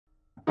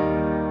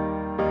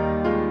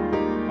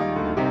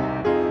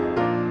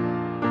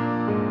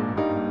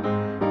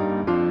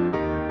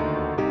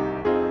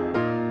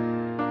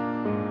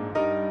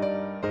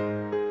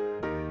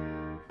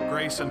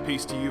Grace and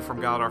peace to you from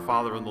God our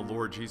Father and the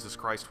Lord Jesus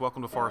Christ.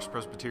 Welcome to Forest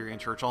Presbyterian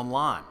Church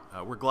Online.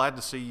 We're glad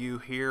to see you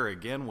here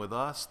again with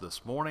us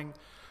this morning,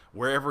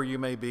 wherever you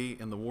may be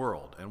in the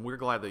world. And we're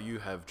glad that you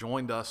have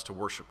joined us to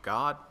worship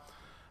God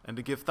and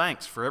to give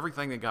thanks for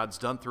everything that God's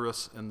done through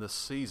us in this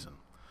season.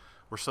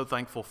 We're so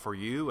thankful for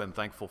you and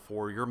thankful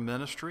for your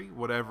ministry,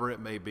 whatever it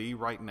may be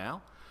right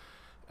now,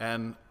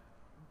 and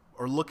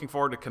are looking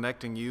forward to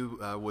connecting you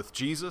with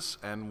Jesus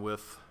and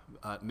with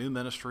new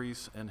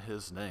ministries in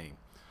His name.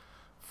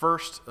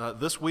 First,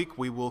 this week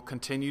we will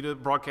continue to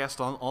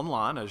broadcast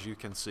online, as you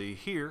can see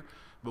here,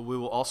 but we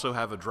will also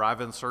have a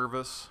drive-in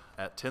service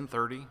at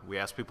 10:30. We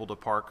ask people to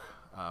park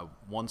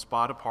one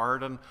spot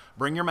apart and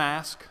bring your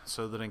mask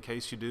so that in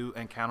case you do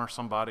encounter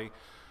somebody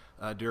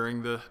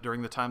during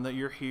the time that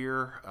you're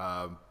here,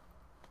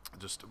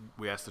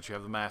 we ask that you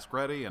have the mask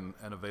ready and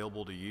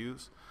available to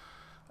use.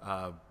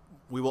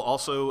 We will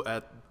also,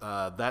 at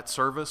that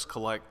service,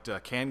 collect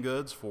canned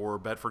goods for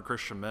Bedford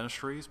Christian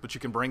Ministries, but you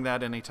can bring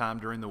that anytime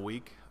during the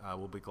week.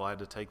 We'll be glad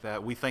to take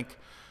that. We think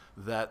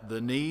that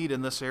the need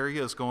in this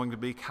area is going to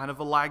be kind of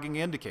a lagging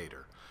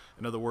indicator.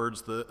 In other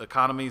words, the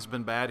economy's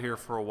been bad here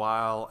for a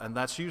while, and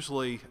that's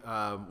usually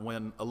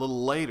when a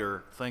little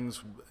later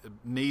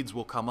needs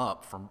will come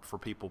up for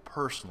people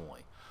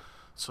personally.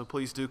 So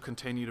please do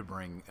continue to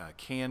bring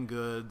canned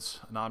goods,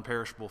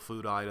 non-perishable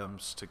food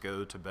items to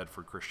go to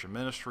Bedford Christian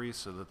Ministries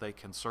so that they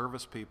can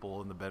service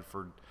people in the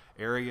Bedford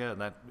area,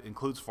 and that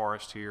includes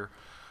Forest here.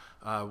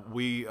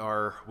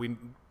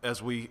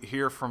 As we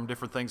hear from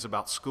different things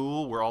about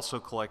school, we're also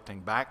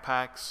collecting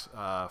backpacks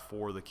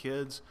for the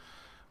kids.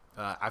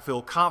 I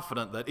feel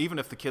confident that even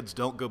if the kids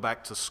don't go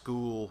back to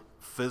school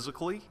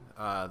physically,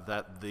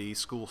 that the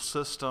school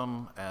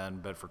system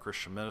and Bedford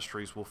Christian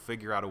Ministries will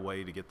figure out a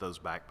way to get those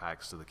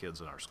backpacks to the kids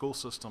in our school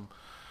system,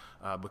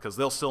 because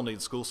they'll still need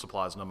school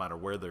supplies no matter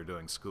where they're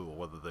doing school,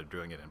 whether they're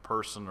doing it in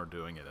person or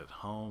doing it at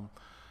home.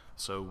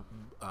 So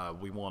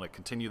we want to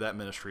continue that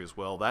ministry as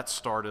well. That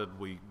started.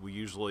 We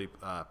usually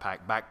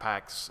pack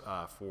backpacks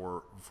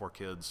for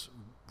kids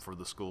for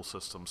the school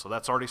system. So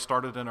that's already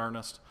started in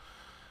earnest.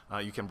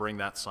 You can bring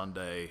that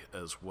Sunday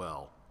as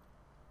well.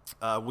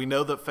 We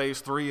know that Phase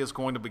 3 is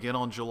going to begin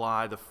on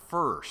July the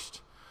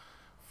 1st.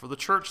 For the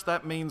church,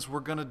 that means we're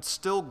going to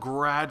still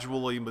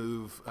gradually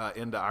move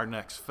into our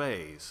next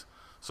phase.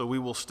 So we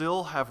will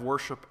still have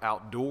worship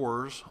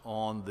outdoors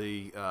on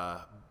the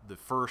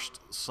first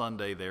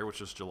Sunday there, which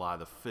is July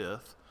the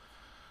 5th.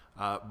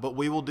 But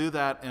we will do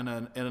that in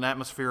an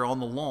atmosphere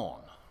on the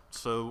lawn.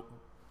 So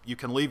you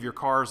can leave your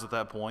cars at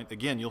that point.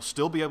 Again, you'll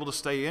still be able to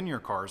stay in your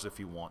cars if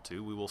you want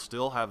to. We will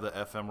still have the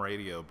FM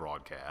radio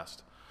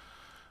broadcast.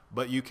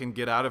 But you can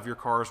get out of your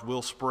cars.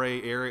 We'll spray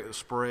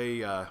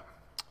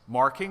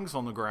markings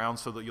on the ground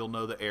so that you'll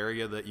know the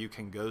area that you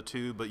can go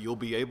to, but you'll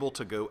be able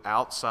to go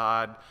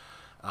outside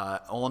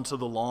onto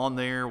the lawn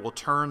there. We'll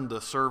turn the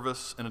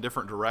service in a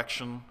different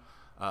direction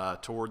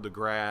toward the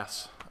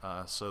grass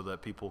so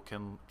that people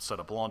can set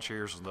up lawn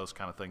chairs and those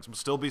kind of things. We'll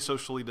still be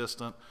socially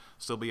distant,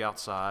 still be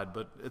outside,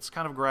 but it's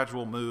kind of a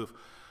gradual move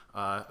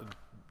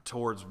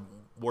towards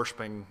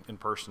worshiping in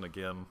person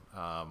again.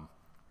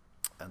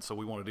 And so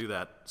we want to do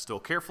that still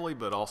carefully,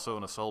 but also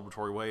in a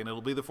celebratory way. And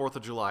it'll be the 4th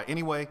of July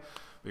anyway.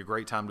 It'll be a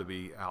great time to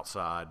be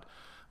outside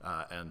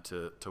and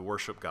to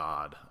worship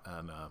God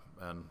and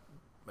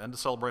to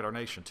celebrate our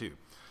nation too.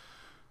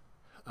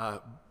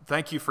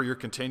 Thank you for your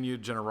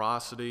continued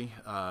generosity.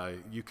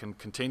 You can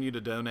continue to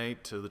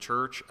donate to the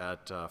church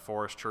at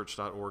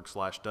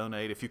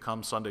forestchurch.org/donate. If you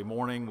come Sunday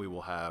morning, we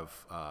will have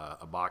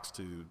a box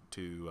to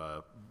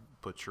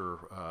put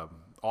your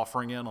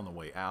offering in on the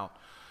way out.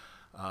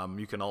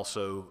 You can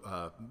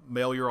also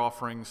mail your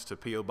offerings to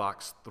P.O.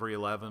 Box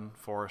 311,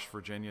 Forest,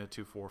 Virginia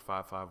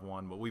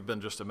 24551. But we've been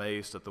just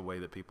amazed at the way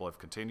that people have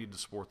continued to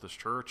support this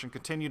church and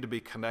continue to be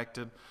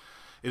connected.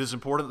 It is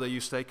important that you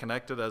stay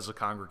connected as a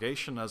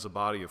congregation, as a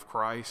body of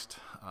Christ.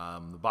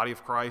 The body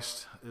of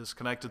Christ is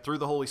connected through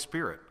the Holy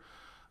Spirit,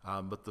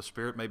 but the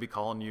Spirit may be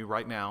calling you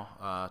right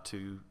now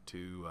to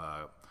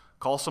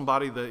call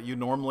somebody that you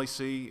normally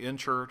see in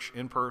church,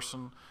 in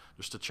person,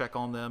 just to check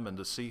on them and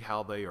to see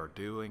how they are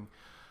doing.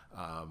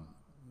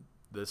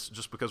 This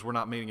just because we're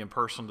not meeting in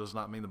person does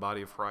not mean the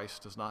body of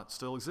Christ does not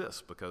still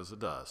exist, because it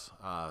does.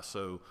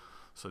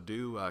 So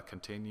do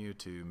continue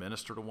to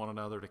minister to one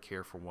another, to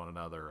care for one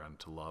another, and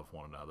to love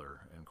one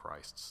another in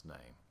Christ's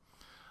name.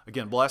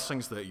 Again,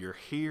 blessings that you're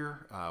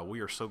here. We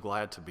are so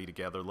glad to be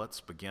together.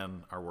 Let's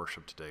begin our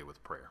worship today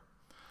with prayer.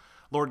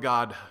 Lord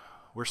God,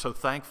 we're so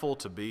thankful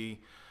to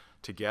be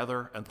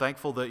together and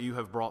thankful that you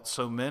have brought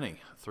so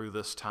many through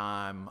this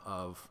time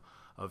of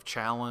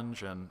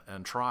challenge and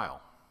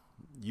trial.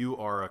 You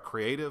are a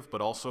creative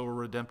but also a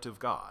redemptive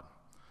God.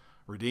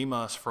 Redeem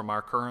us from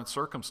our current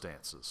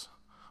circumstances.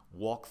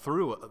 Walk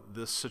through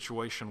this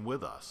situation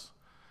with us.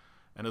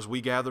 And as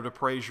we gather to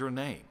praise your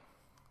name,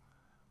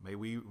 may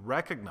we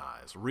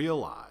recognize,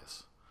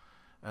 realize,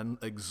 and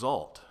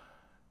exalt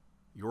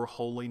your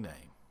holy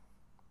name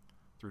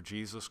through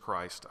Jesus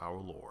Christ our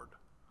Lord.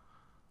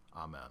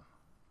 Amen.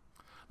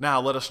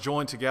 Now let us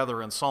join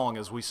together in song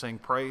as we sing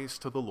praise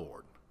to the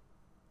Lord.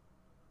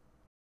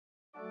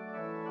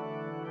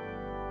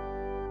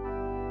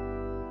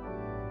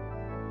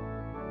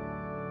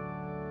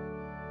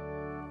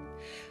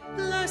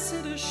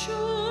 Blessed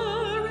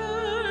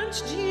assurance,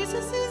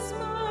 Jesus is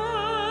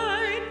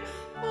mine.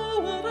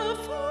 Oh, what a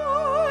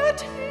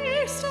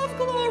foretaste of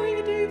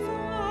glory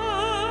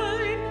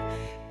divine,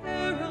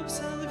 heir of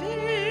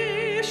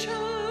salvation,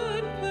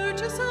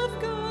 purchase of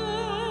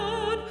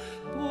God,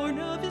 born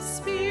of His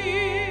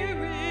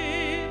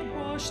Spirit,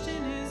 washed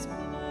in His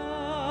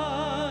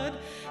blood.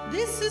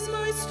 This is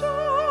my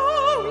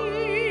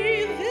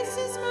story, this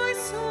is my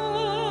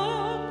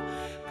song,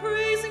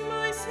 praising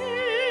my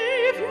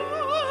Savior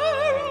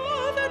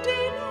all the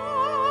day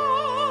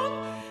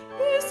long.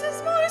 This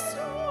is my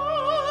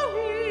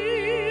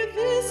story,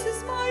 this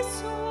is my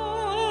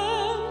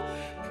song,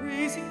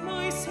 praising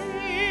my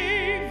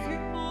Savior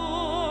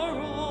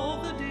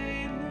all the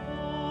day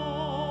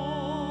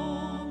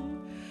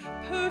long.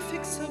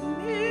 Perfect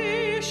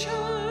submission,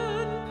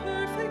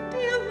 perfect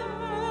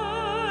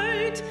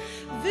delight,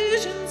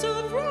 visions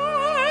of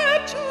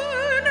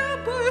rapture now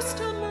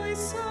burst on my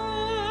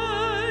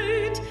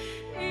sight.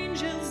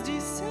 Angels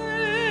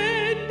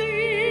descending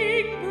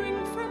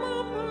bring from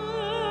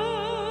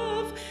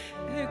above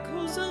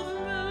echoes of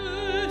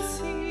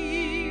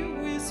mercy,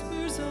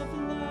 whispers of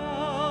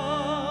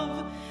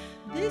love.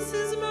 This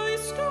is my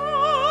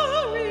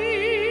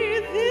story,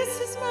 this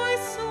is my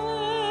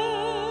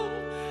song,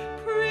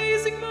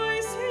 praising my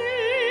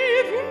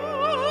Savior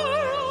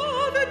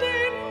all the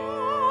day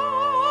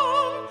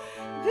long.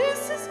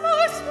 This is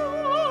my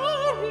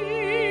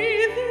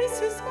story,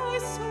 this is my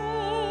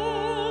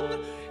song,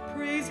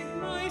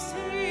 praising my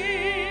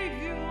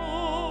Savior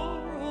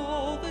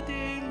all the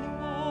day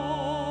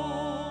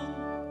long.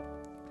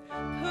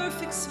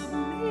 Perfect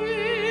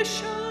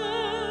submission,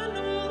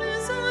 all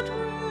is at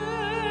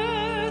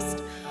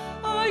rest.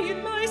 I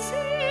in my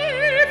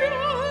Savior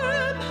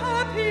am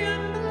happy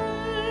and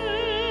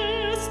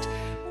blessed,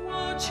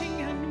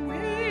 watching and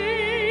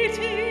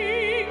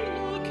waiting,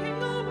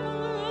 looking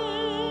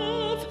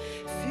above,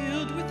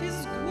 filled with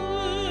His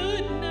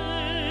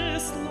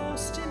goodness,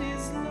 lost in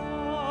His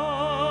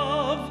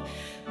love.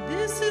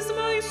 This is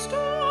my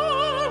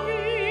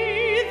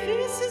story,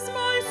 this is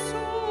my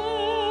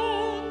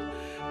song,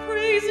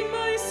 praising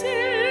my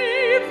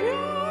Savior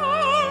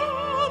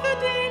all the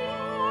day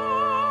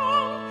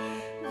long.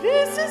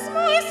 This is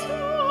my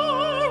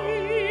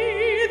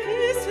story,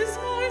 this is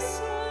my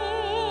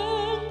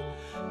song,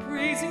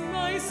 praising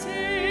my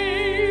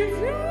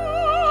Savior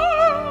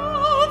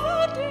all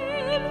the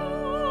day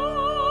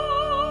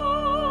long.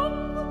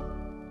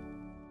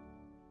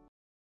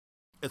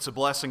 It's a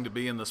blessing to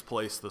be in this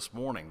place this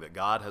morning, that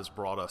God has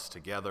brought us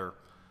together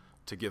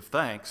to give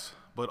thanks,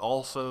 but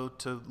also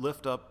to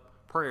lift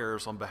up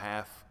prayers on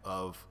behalf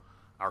of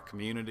our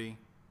community,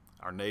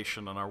 our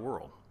nation, and our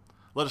world.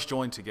 Let us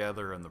join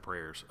together in the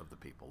prayers of the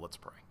people. Let's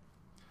pray.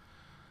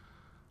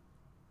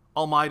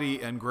 Almighty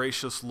and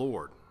gracious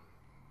Lord,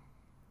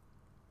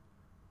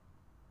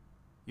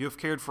 you have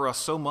cared for us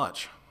so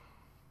much.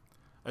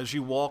 As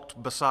you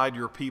walked beside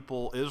your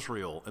people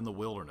Israel in the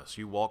wilderness,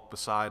 you walked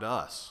beside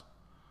us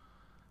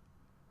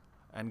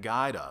and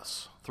guide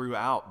us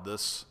throughout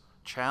this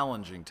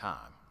challenging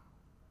time.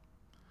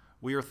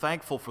 We are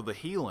thankful for the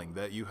healing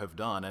that you have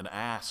done and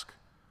ask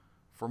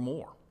for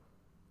more.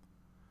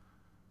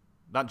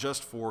 Not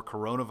just for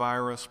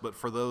coronavirus, but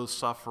for those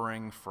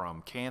suffering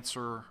from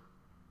cancer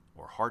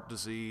or heart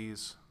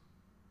disease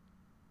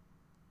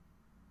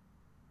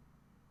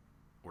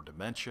or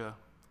dementia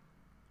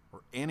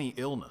or any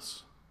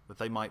illness that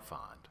they might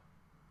find.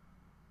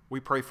 We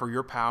pray for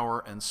your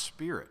power and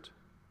spirit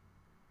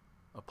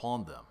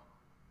upon them,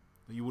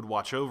 that you would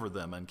watch over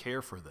them and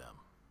care for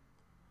them.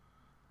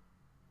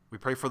 We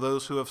pray for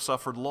those who have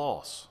suffered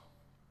loss.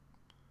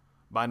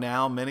 By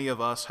now, many of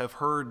us have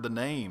heard the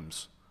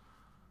names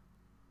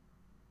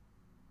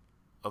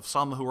of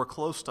some who are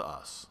close to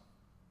us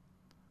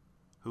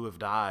who have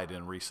died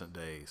in recent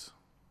days.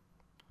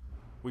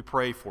 We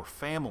pray for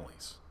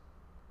families.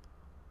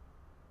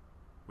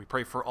 We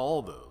pray for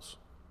all those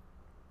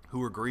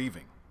who are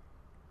grieving.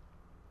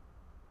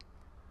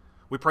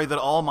 We pray that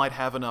all might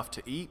have enough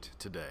to eat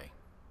today,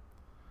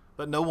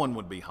 that no one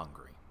would be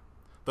hungry,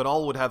 that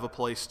all would have a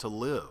place to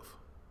live,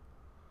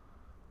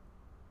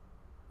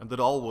 and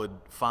that all would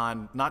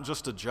find not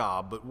just a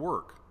job, but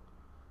work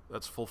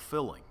that's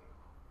fulfilling.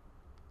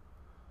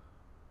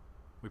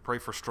 We pray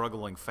for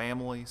struggling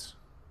families,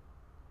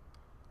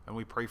 and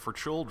we pray for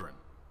children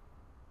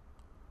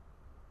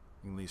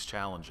in these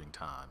challenging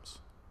times.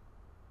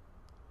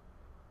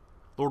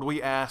 Lord,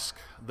 we ask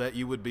that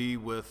you would be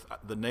with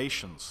the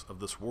nations of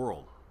this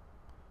world,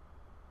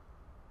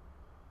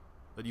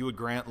 that you would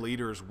grant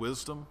leaders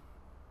wisdom,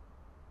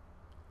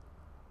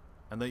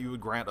 and that you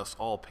would grant us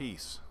all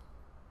peace.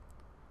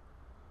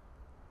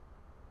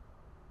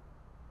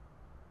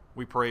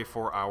 We pray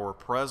for our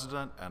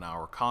president and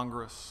our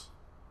Congress,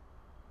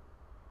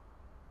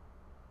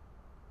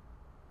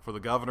 for the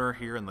governor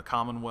here in the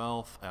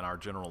Commonwealth and our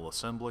General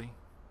Assembly,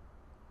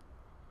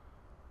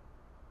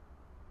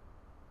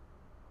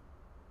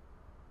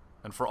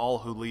 and for all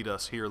who lead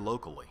us here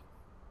locally.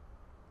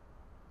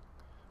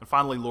 And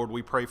finally, Lord,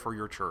 we pray for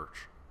your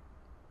church,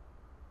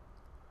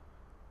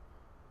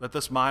 that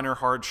this minor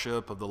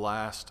hardship of the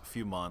last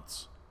few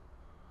months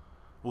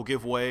will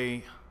give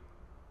way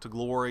to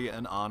glory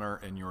and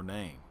honor in your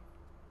name.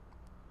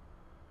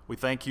 We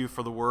thank you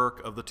for the work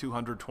of the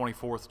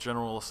 224th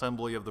General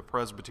Assembly of the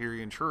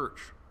Presbyterian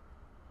Church,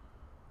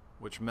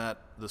 which met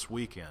this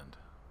weekend.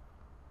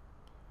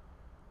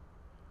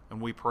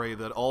 And we pray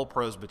that all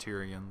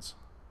Presbyterians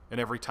in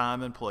every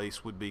time and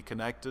place would be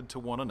connected to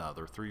one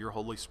another through your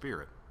Holy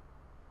Spirit.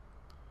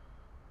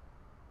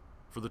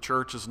 For the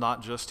church is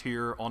not just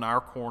here on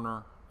our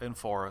corner in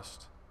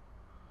Forest,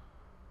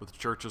 but the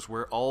church is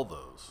where all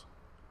those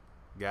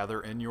gather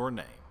in your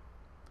name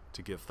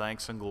to give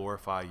thanks and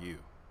glorify you.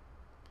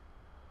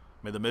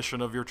 May the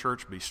mission of your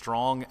church be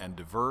strong and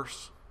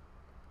diverse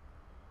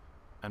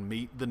and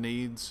meet the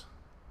needs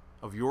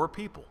of your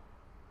people,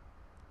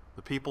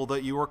 the people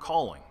that you are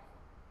calling,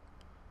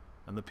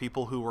 and the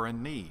people who are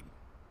in need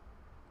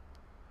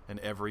in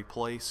every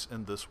place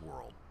in this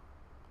world.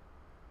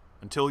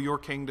 Until your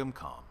kingdom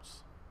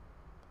comes,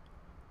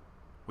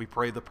 we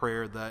pray the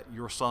prayer that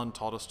your Son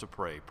taught us to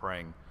pray,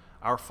 praying,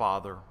 Our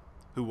Father,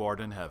 who art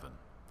in heaven,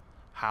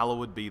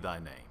 hallowed be thy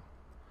name.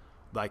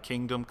 Thy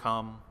kingdom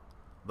come,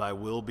 thy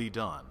will be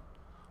done,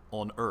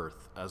 on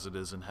earth as it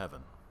is in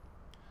heaven.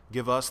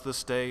 Give us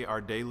this day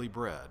our daily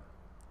bread,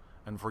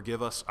 and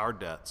forgive us our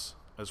debts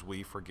as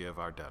we forgive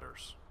our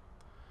debtors.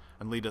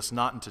 And lead us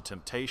not into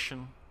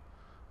temptation,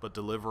 but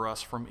deliver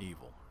us from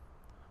evil.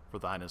 For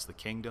thine is the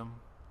kingdom,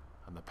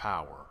 and the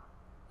power,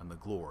 and the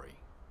glory,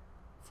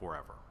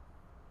 forever.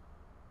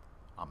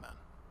 Amen.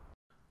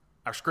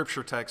 Our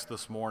scripture text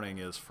this morning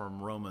is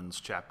from Romans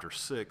chapter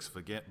 6,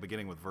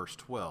 beginning with verse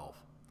 12.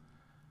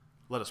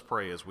 Let us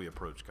pray as we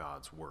approach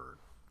God's word.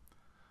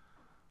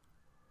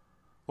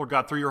 Lord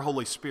God, through your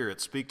Holy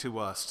Spirit, speak to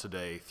us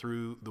today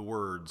through the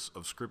words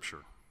of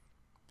Scripture.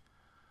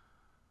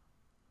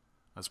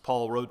 As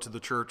Paul wrote to the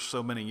church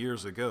so many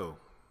years ago,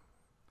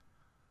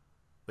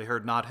 they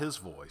heard not his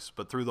voice,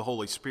 but through the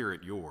Holy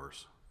Spirit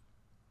yours.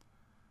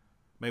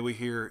 May we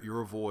hear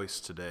your voice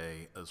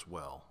today as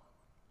well.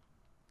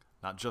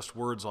 Not just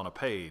words on a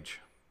page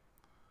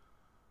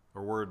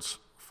or words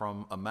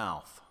from a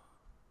mouth,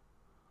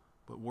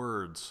 but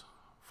words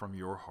from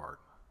your heart.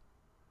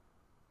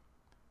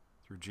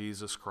 Through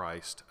Jesus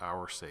Christ,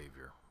 our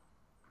Savior.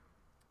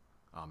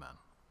 Amen.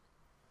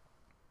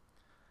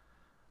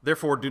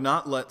 Therefore, do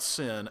not let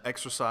sin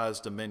exercise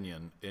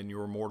dominion in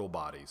your mortal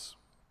bodies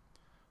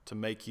to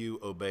make you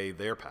obey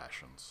their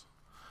passions.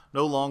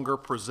 No longer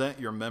present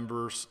your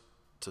members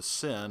to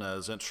sin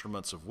as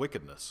instruments of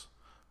wickedness,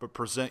 but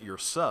present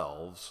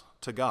yourselves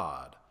to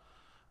God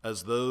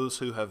as those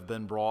who have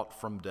been brought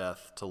from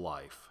death to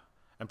life,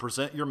 and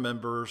present your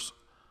members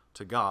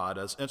to God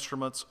as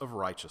instruments of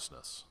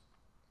righteousness.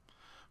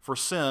 For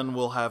sin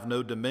will have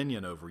no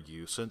dominion over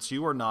you, since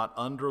you are not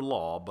under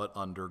law, but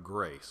under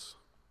grace.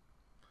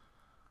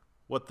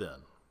 What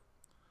then?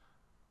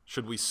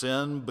 Should we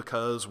sin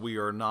because we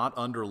are not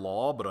under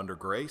law, but under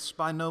grace?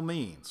 By no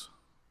means.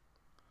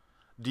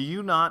 Do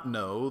you not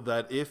know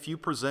that if you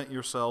present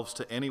yourselves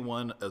to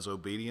anyone as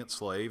obedient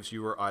slaves,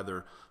 you are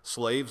either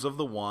slaves of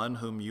the one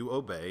whom you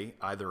obey,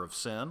 either of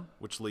sin,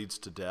 which leads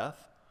to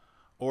death,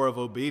 or of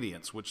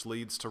obedience, which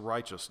leads to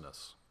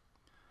righteousness?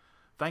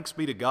 Thanks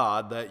be to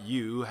God that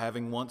you,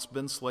 having once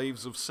been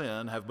slaves of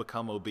sin, have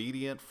become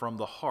obedient from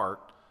the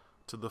heart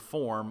to the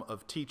form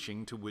of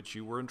teaching to which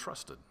you were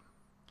entrusted,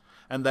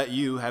 and that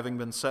you, having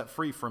been set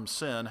free from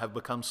sin, have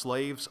become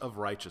slaves of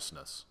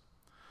righteousness.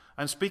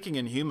 I'm speaking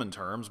in human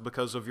terms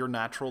because of your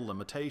natural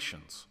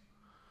limitations.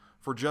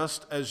 For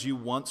just as you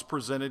once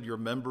presented your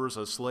members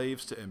as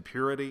slaves to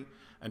impurity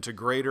and to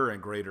greater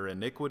and greater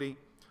iniquity,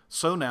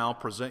 so now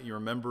present your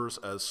members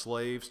as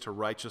slaves to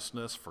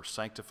righteousness for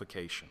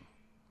sanctification.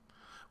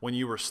 When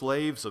you were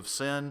slaves of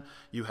sin,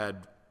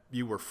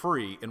 you were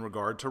free in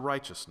regard to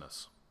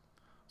righteousness.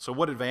 So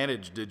what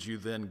advantage did you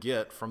then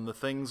get from the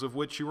things of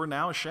which you are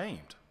now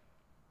ashamed?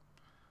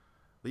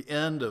 The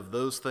end of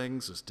those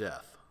things is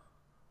death.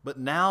 But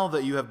now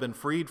that you have been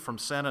freed from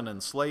sin and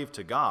enslaved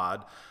to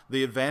God,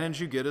 the advantage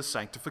you get is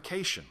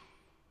sanctification.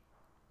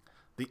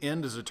 The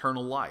end is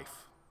eternal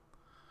life.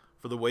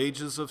 For the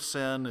wages of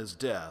sin is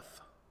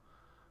death,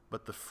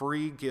 but the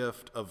free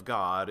gift of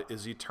God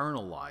is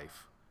eternal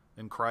life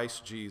in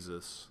Christ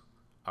Jesus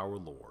our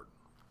Lord.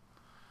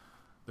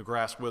 The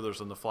grass withers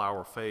and the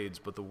flower fades,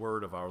 but the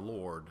word of our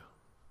Lord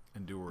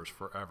endures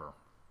forever.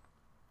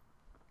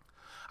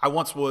 I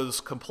once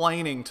was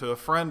complaining to a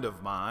friend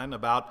of mine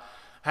about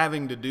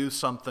having to do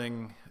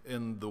something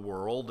in the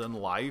world, in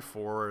life,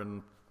 or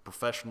in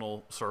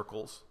professional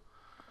circles.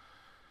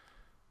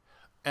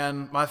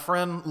 And my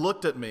friend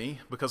looked at me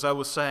because I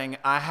was saying,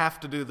 I have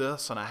to do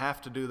this, and I have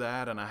to do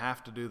that, and I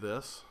have to do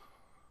this.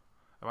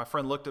 And my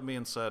friend looked at me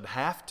and said,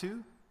 have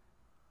to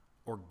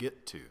or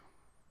get to?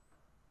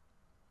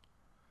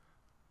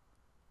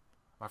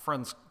 My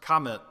friend's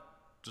comment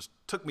just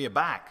took me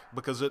aback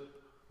because it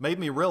made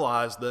me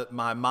realize that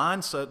my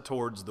mindset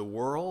towards the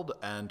world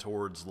and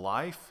towards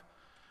life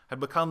had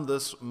become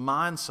this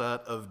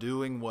mindset of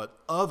doing what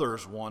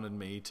others wanted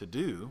me to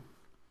do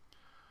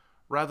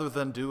rather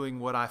than doing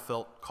what I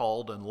felt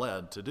called and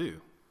led to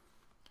do.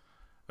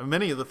 And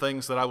many of the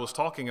things that I was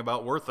talking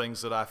about were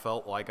things that I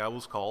felt like I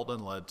was called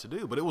and led to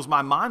do, but it was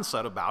my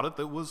mindset about it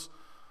that was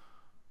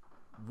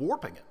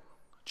warping it,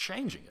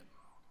 changing it.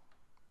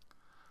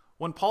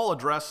 When Paul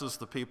addresses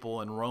the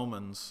people in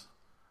Romans,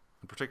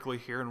 and particularly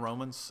here in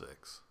Romans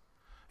 6,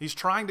 he's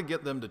trying to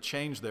get them to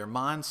change their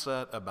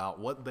mindset about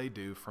what they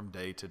do from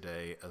day to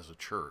day as a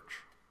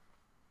church.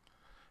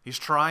 He's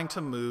trying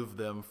to move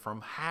them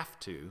from have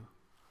to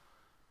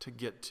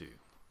get to.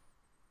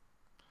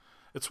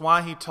 It's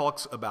why he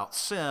talks about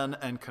sin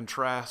and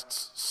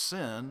contrasts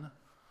sin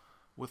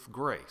with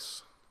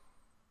grace.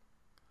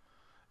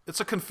 It's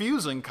a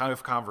confusing kind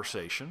of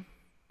conversation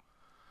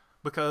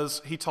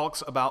because he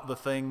talks about the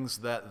things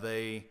that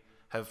they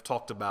have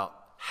talked about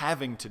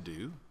having to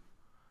do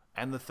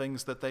and the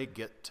things that they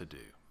get to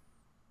do.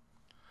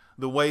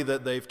 The way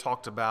that they've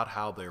talked about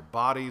how their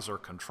bodies are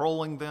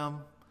controlling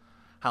them,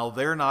 how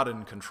they're not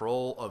in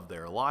control of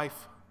their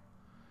life,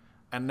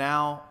 and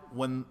now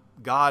when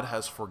God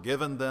has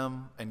forgiven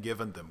them and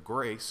given them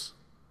grace,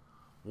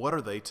 what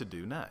are they to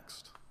do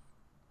next?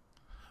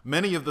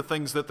 Many of the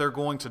things that they're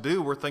going to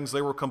do were things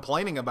they were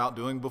complaining about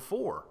doing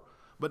before,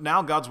 but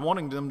now God's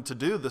wanting them to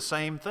do the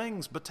same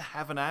things, but to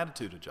have an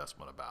attitude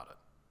adjustment about it.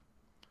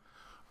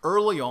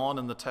 Early on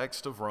in the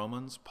text of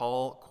Romans,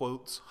 Paul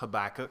quotes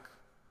Habakkuk,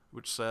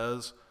 which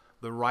says,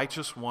 "The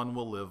righteous one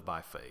will live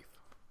by faith."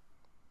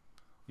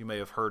 You may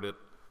have heard it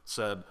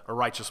said, "A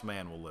righteous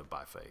man will live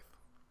by faith."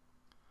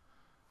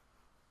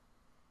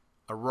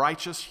 A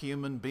righteous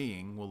human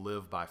being will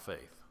live by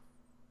faith,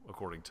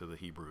 according to the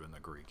Hebrew and the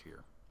Greek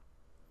here.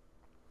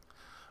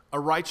 A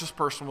righteous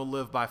person will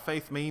live by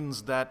faith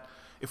means that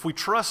if we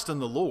trust in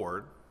the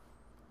Lord,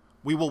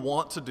 we will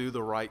want to do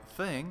the right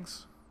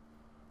things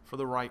for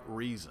the right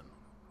reason.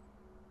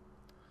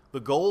 The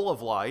goal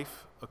of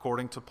life,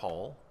 according to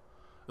Paul,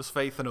 is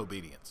faith and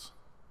obedience.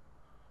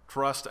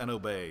 Trust and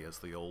obey, as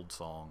the old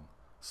song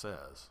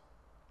says.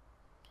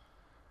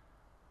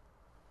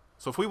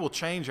 So if we will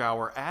change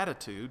our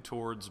attitude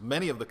towards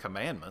many of the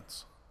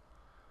commandments,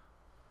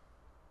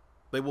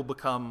 they will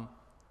become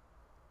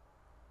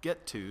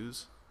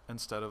get-tos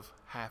instead of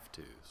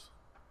have-tos.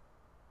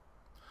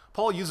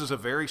 Paul uses a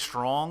very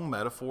strong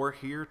metaphor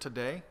here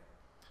today.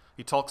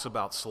 He talks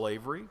about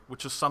slavery,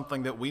 which is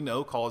something that we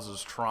know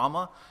causes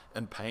trauma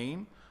and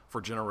pain for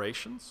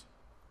generations.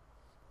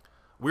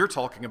 We're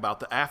talking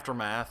about the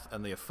aftermath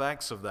and the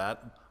effects of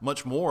that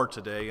much more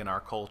today in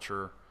our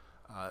culture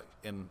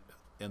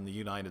in the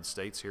United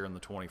States here in the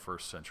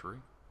 21st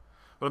century.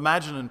 But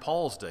imagine in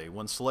Paul's day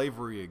when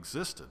slavery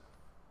existed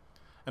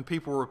and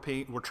people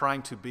were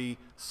trying to be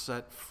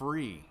set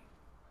free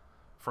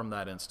from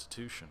that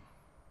institution.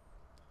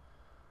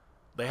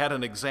 They had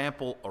an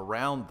example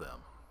around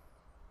them.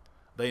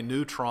 They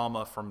knew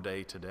trauma from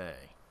day to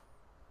day.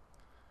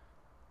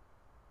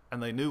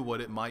 And they knew what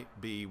it might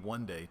be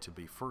one day to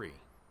be free.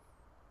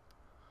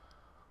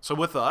 So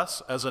with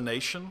us as a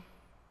nation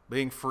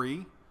being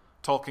free,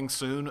 talking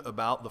soon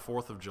about the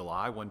 4th of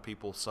July when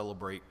people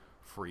celebrate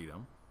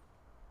freedom,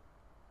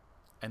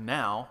 and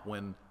now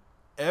when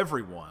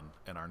everyone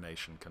in our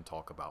nation can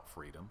talk about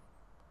freedom.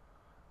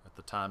 At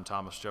the time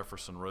Thomas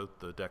Jefferson wrote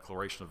the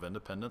Declaration of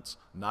Independence,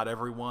 not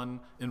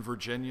everyone in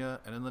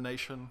Virginia and in the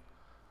nation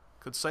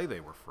could say they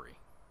were free.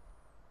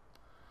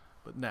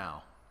 But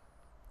now,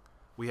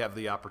 we have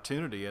the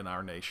opportunity in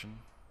our nation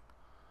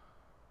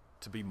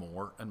to be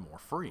more and more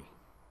free.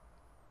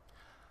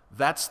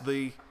 That's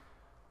the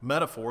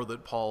metaphor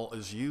that Paul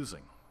is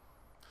using,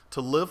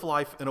 to live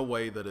life in a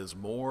way that is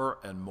more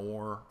and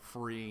more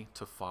free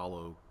to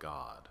follow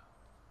God.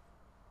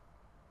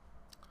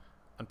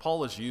 And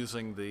Paul is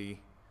using the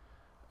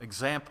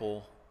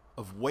example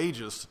of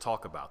wages to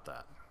talk about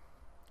that.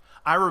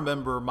 I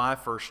remember my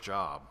first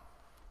job,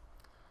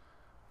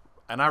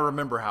 and I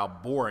remember how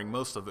boring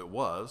most of it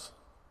was.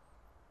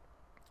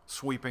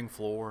 Sweeping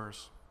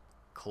floors,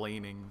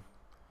 cleaning.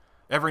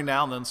 Every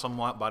now and then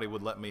somebody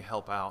would let me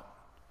help out.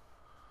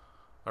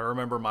 I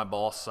remember my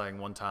boss saying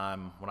one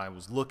time when I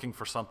was looking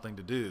for something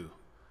to do,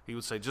 he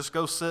would say, "Just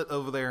go sit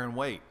over there and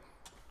wait."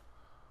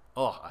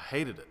 Oh, I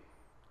hated it.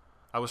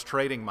 I was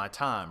trading my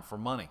time for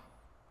money.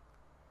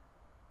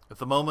 At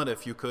the moment,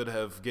 if you could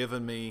have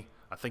given me,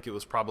 I think it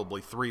was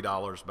probably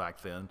 $3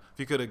 back then, if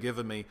you could have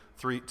given me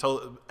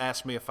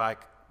asked me if I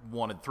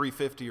wanted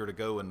 $3.50 or to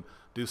go and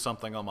do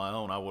something on my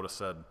own, I would have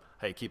said,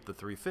 "Hey, keep the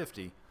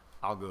 $3.50,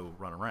 I'll go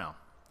run around."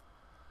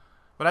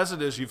 But as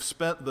it is, you've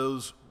spent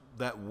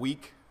that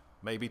week,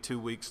 maybe 2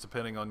 weeks,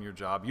 depending on your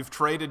job. You've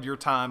traded your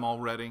time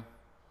already,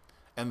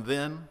 and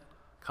then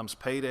comes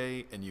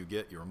payday and you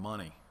get your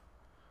money.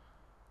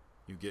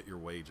 You get your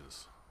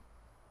wages.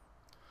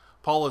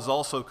 Paul is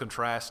also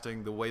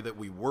contrasting the way that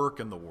we work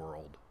in the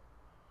world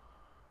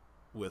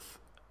with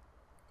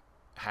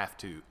have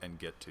to and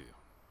get to.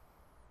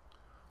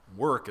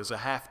 Work is a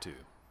have to.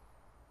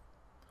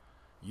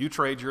 You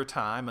trade your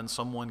time and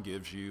someone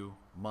gives you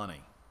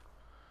money.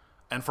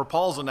 And for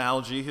Paul's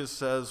analogy, he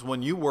says,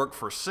 when you work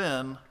for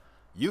sin,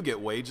 you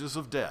get wages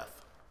of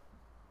death.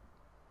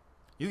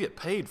 You get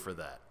paid for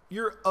that.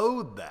 You're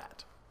owed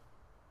that.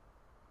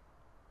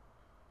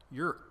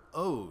 You're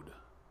owed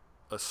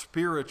a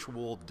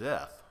spiritual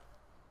death.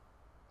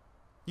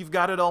 You've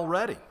got it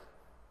already.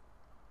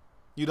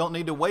 You don't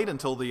need to wait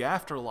until the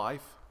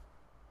afterlife.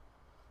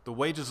 The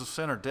wages of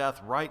sin are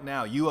death right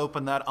now. You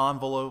open that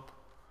envelope.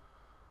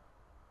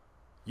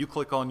 You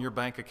click on your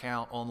bank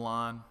account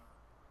online.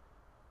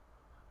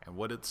 And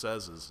what it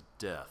says is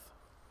death.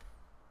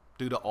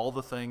 Due to all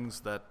the things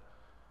that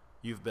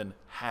you've been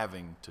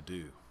having to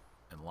do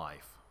in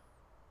life.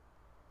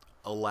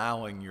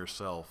 Allowing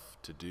yourself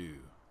to do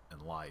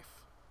in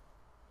life.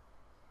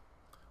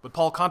 But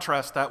Paul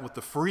contrasts that with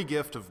the free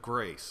gift of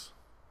grace.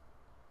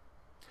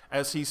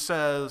 As he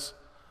says,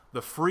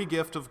 the free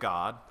gift of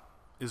God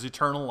is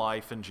eternal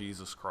life in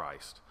Jesus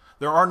Christ.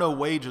 There are no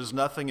wages,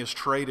 nothing is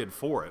traded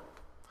for it.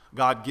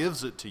 God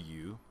gives it to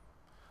you.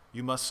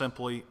 You must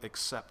simply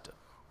accept it.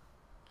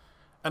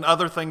 And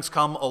other things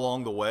come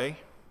along the way.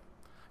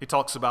 He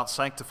talks about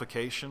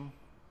sanctification.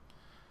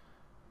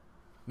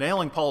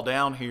 Nailing Paul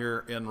down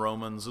here in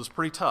Romans is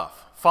pretty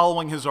tough.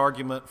 Following his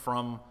argument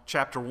from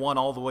chapter 1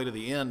 all the way to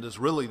the end is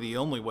really the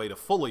only way to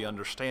fully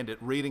understand it.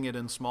 Reading it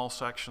in small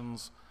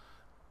sections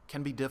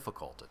can be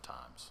difficult at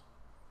times.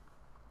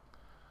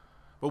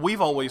 But we've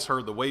always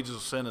heard the wages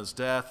of sin is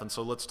death, and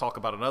so let's talk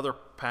about another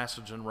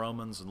passage in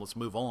Romans and let's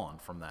move on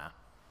from that.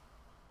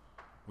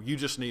 Well, you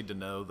just need to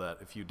know that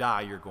if you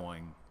die, you're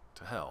going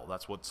to hell.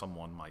 That's what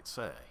someone might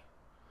say.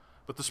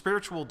 But the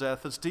spiritual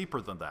death is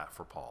deeper than that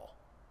for Paul.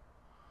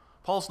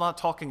 Paul's not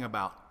talking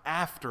about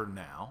after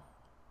now.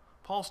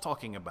 Paul's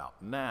talking about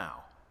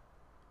now.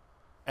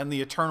 And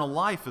the eternal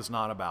life is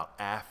not about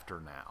after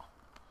now.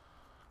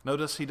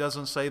 Notice he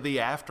doesn't say the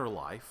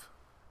afterlife,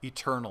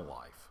 eternal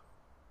life.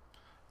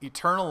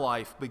 Eternal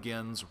life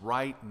begins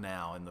right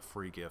now in the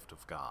free gift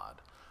of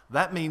God.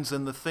 That means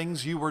in the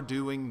things you are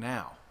doing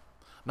now.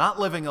 Not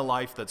living a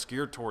life that's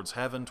geared towards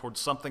heaven, towards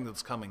something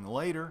that's coming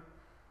later,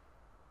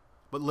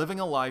 but living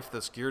a life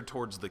that's geared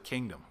towards the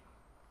kingdom.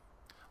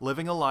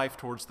 Living a life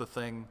towards the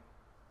thing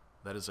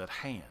that is at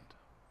hand.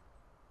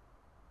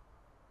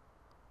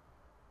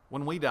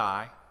 When we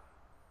die,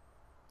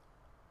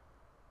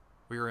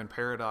 we are in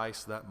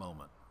paradise that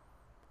moment.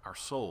 Our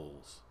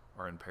souls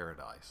are in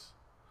paradise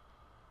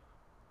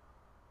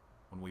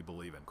when we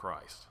believe in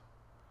Christ.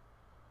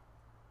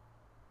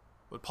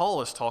 But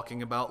Paul is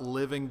talking about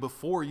living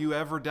before you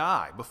ever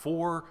die,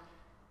 before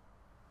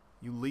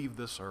you leave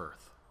this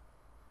earth.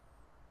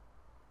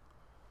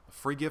 The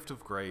free gift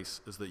of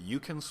grace is that you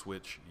can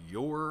switch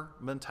your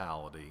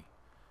mentality,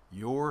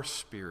 your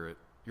spirit,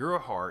 your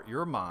heart,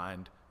 your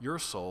mind, your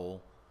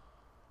soul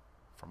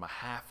from a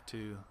have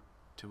to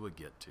a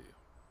get to.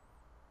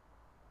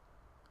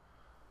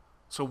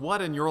 So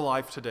what in your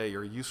life today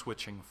are you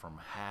switching from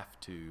have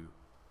to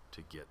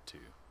get to?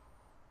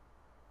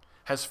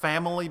 Has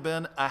family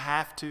been a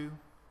have to?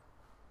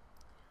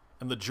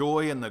 And the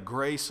joy and the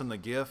grace and the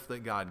gift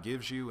that God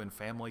gives you in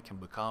family can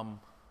become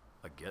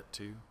a get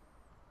to?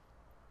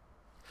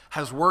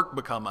 Has work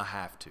become a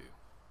have to?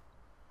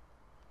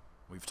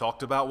 We've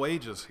talked about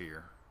wages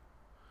here.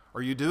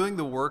 Are you doing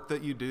the work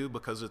that you do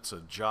because it's a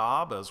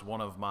job, as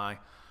one of my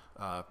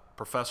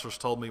professors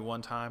told me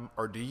one time?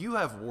 Or do you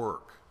have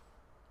work?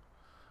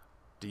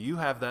 Do you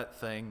have that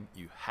thing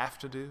you have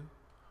to do,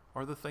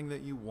 or the thing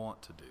that you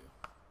want to do?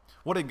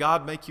 What did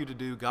God make you to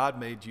do? God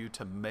made you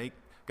to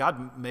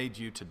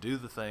do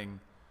the thing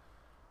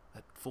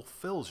that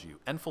fulfills you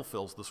and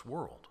fulfills this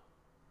world.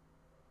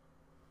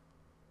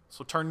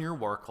 So turn your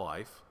work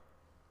life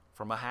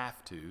from a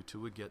have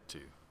to a get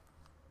to.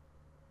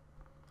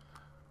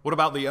 What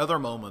about the other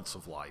moments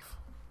of life?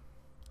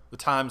 The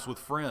times with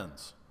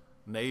friends,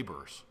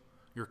 neighbors,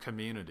 your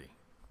community.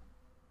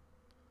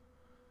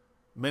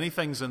 Many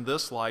things in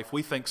this life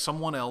we think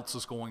someone else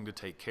is going to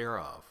take care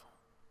of.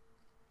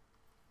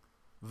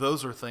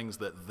 Those are things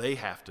that they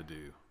have to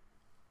do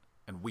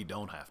and we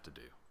don't have to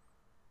do.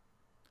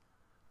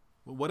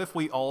 But what if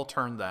we all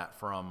turned that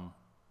from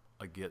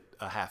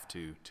a have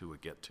to a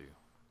get to?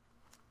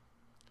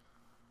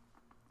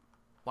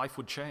 Life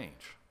would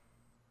change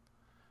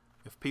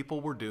if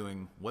people were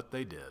doing what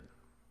they did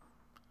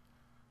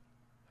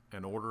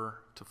in order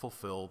to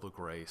fulfill the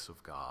grace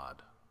of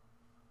God.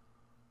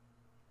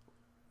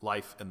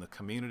 Life in the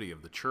community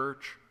of the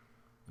church,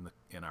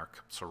 in our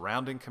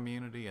surrounding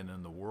community, and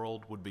in the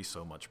world would be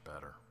so much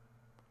better.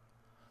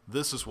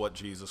 This is what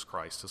Jesus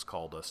Christ has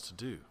called us to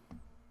do.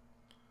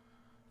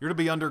 You're to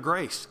be under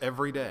grace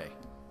every day,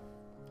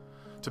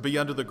 to be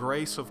under the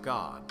grace of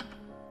God,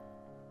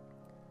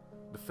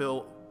 to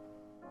feel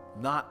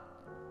not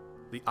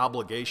the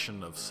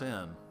obligation of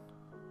sin,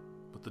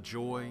 but the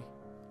joy,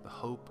 the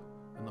hope,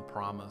 and the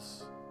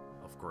promise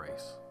of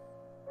grace.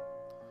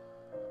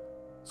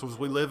 So as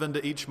we live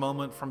into each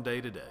moment from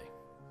day to day,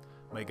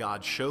 may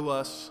God show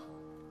us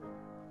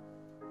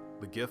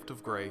the gift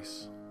of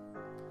grace,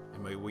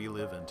 and may we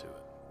live into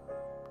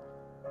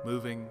it,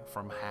 moving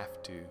from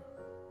have to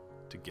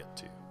get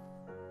to.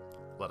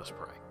 Let us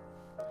pray.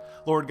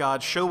 Lord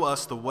God, show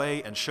us the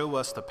way and show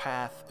us the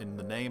path in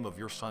the name of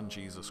your Son,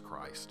 Jesus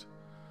Christ,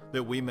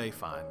 that we may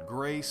find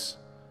grace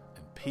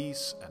and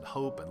peace and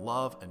hope and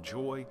love and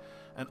joy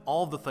and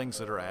all the things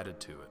that are added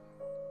to it,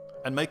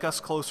 and make us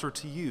closer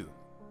to you.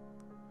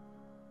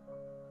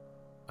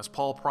 As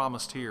Paul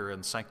promised here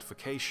in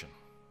sanctification,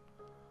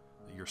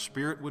 that your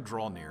Spirit would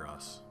draw near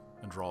us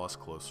and draw us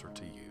closer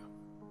to you.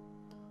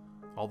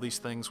 All these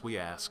things we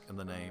ask in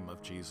the name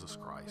of Jesus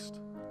Christ,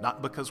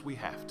 not because we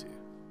have to,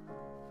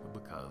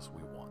 but because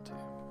we want to.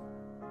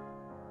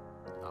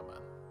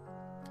 Amen.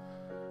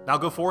 Now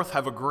go forth,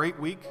 have a great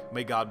week.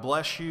 May God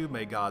bless you,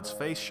 may God's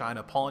face shine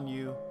upon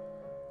you,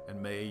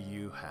 and may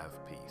you have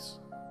peace.